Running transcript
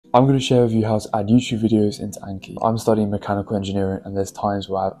I'm going to share with you how to add YouTube videos into Anki. I'm studying mechanical engineering and there's times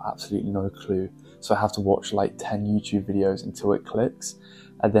where I have absolutely no clue. So I have to watch like 10 YouTube videos until it clicks.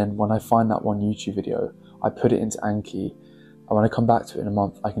 And then when I find that one YouTube video, I put it into Anki. And when I come back to it in a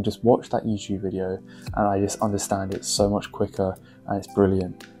month, I can just watch that YouTube video and I just understand it so much quicker and it's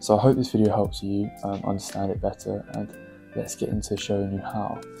brilliant. So I hope this video helps you understand it better, and let's get into showing you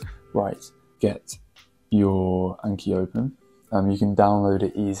how. Right, get your Anki open. You can download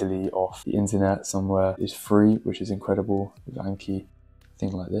it easily off the internet somewhere. It's free, which is incredible with Anki.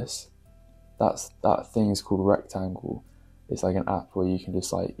 Thing like this. That thing is called Rectangle. It's like an app where you can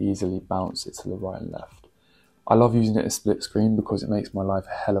just like easily bounce it to the right and left. I love using it as split screen because it makes my life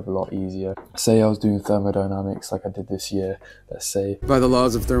a hell of a lot easier. Say I was doing thermodynamics like I did this year. Let's say by the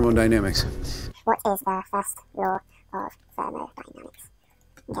laws of thermodynamics. What is the first law of thermodynamics?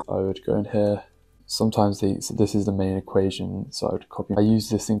 Okay. I would go in here. Sometimes so this is the main equation, so I would copy. I use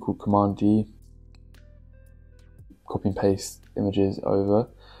this thing called Command D, copy and paste images over,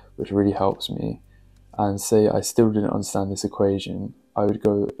 which really helps me. And say I still didn't understand this equation, I would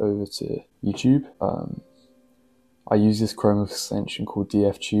go over to YouTube. I use this Chrome extension called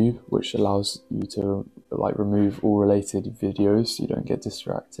DFTube, which allows you to like remove all related videos so you don't get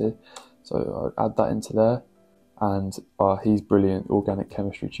distracted. So I'll add that into there, and he's brilliant, organic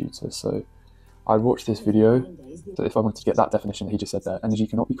chemistry tutor. So I'd watch this video. So if I wanted to get that definition that he just said there, energy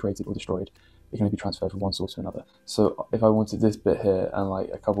cannot be created or destroyed, it can only be transferred from one source to another. So if I wanted this bit here and like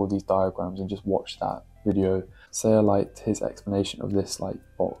a couple of these diagrams and just watch that video, say I liked his explanation of this like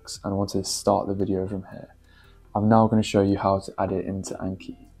box and I wanted to start the video from here, I'm now going to show you how to add it into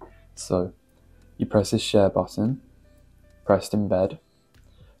Anki. So you press this share button, press embed,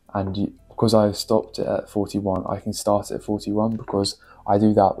 and because I've stopped it at 41, I can start it at 41 because I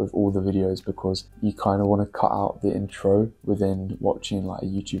do that with all the videos, because you kind of want to cut out the intro within watching like a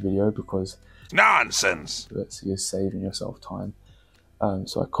YouTube video because nonsense. So you're saving yourself time.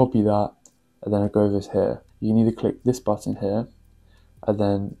 So I copy that and then I go over here. You can either click this button here and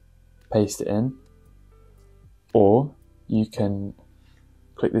then paste it in, or you can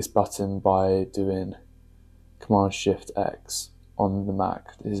click this button by doing Command Shift X on the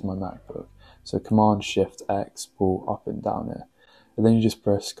Mac. This is my MacBook. So Command Shift X will up and down it. And then you just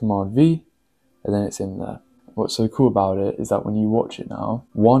press Command V and then it's in there. What's so cool about it is that when you watch it now,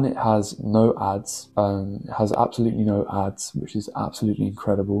 one, it has no ads. It has absolutely no ads, which is absolutely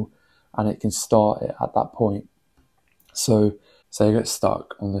incredible. And it can start it at that point. So say I get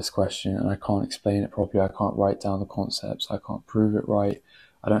stuck on this question and I can't explain it properly, I can't write down the concepts, I can't prove it right,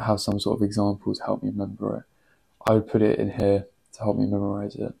 I don't have some sort of example to help me remember it, I would put it in here to help me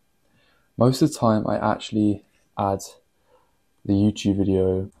memorize it. Most of the time I actually add the YouTube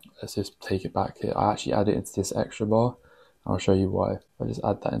video, let's just take it back here, I actually add it into this extra bar. I'll show you why. If I just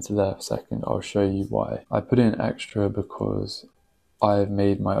add that into there for a second, I'll show you why. I put in extra because I've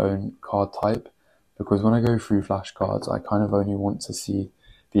made my own card type, because when I go through flashcards, I kind of only want to see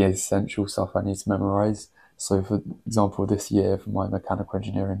the essential stuff I need to memorize. So for example, this year for my mechanical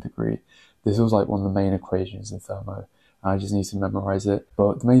engineering degree, this was like one of the main equations in thermo, and I just need to memorize it.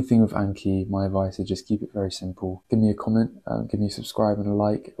 But the main thing with Anki, my advice is just keep it very simple. Give me a comment, give me a subscribe and a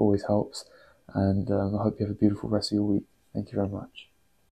like, it always helps. And I hope you have a beautiful rest of your week. Thank you very much.